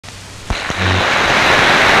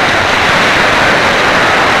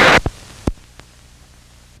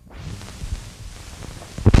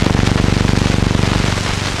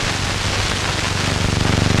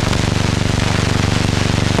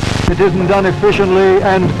it isn't done efficiently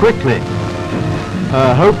and quickly.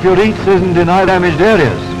 Hope your eats isn't in high damaged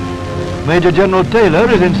areas. Major General Taylor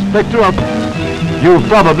is Inspector of... You've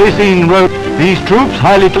probably seen these troops,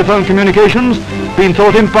 highly telephone communications, been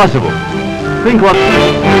thought impossible. Think what...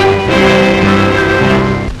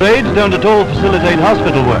 Raids don't at all facilitate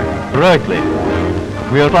hospital work, heroically.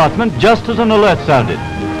 We apartment just as an alert sounded.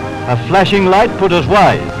 A flashing light put us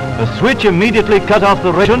wise. A switch immediately cut off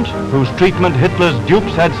the patient, whose treatment Hitler's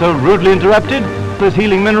dupes had so rudely interrupted. This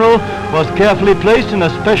healing mineral was carefully placed in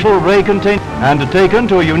a special ray container and taken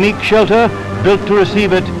to a unique shelter built to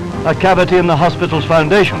receive it, a cavity in the hospital's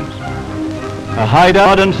foundations. A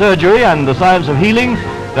hideout and surgery and the science of healing,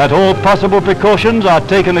 that all possible precautions are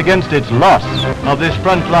taken against its loss of this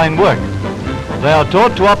frontline work. They are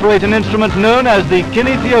taught to operate an instrument known as the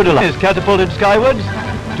kinetheodolite. Is catapulted skywards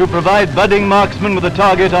to provide budding marksmen with a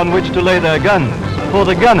target on which to lay their guns. For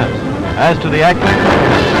the gunners, as to the act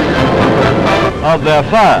of their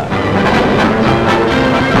fire.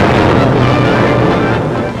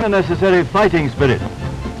 A necessary fighting spirit.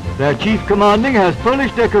 Their chief commanding has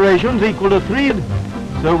Polish decorations equal to 3,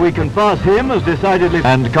 so we can pass him as decidedly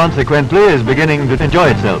and consequently is beginning to enjoy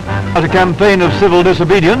itself. At a campaign of civil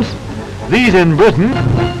disobedience, these in Britain,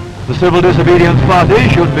 the Civil Disobedience Party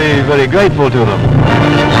should be very grateful to them.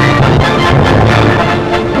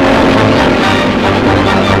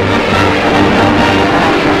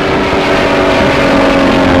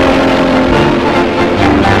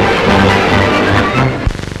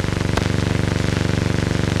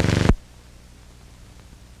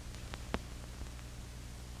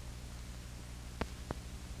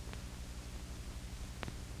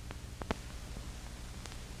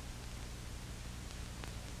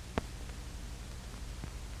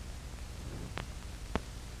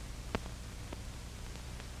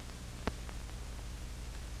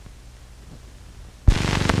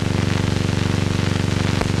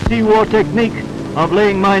 War technique of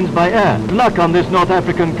laying mines by air. Luck on this North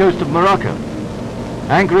African coast of Morocco.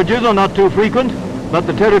 Anchorages are not too frequent, but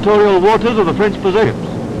the territorial waters of the French possessions.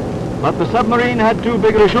 But the submarine had too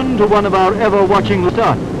big a mission to one of our ever-watching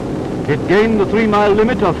start. It gained the 3-mile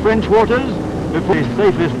limit of French waters before the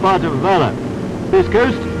safest part of Valor. This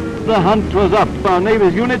coast, the hunt was up. Our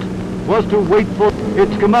Navy's unit was to wait for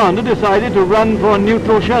its commander decided to run for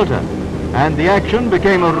neutral shelter, and the action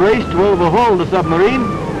became a race to overhaul the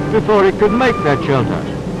submarine before it could make that shelter.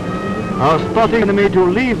 Our spotting enemy to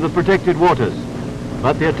leave the protected waters.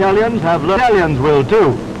 But the Italians have learned. Italians will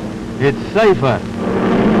too. It's safer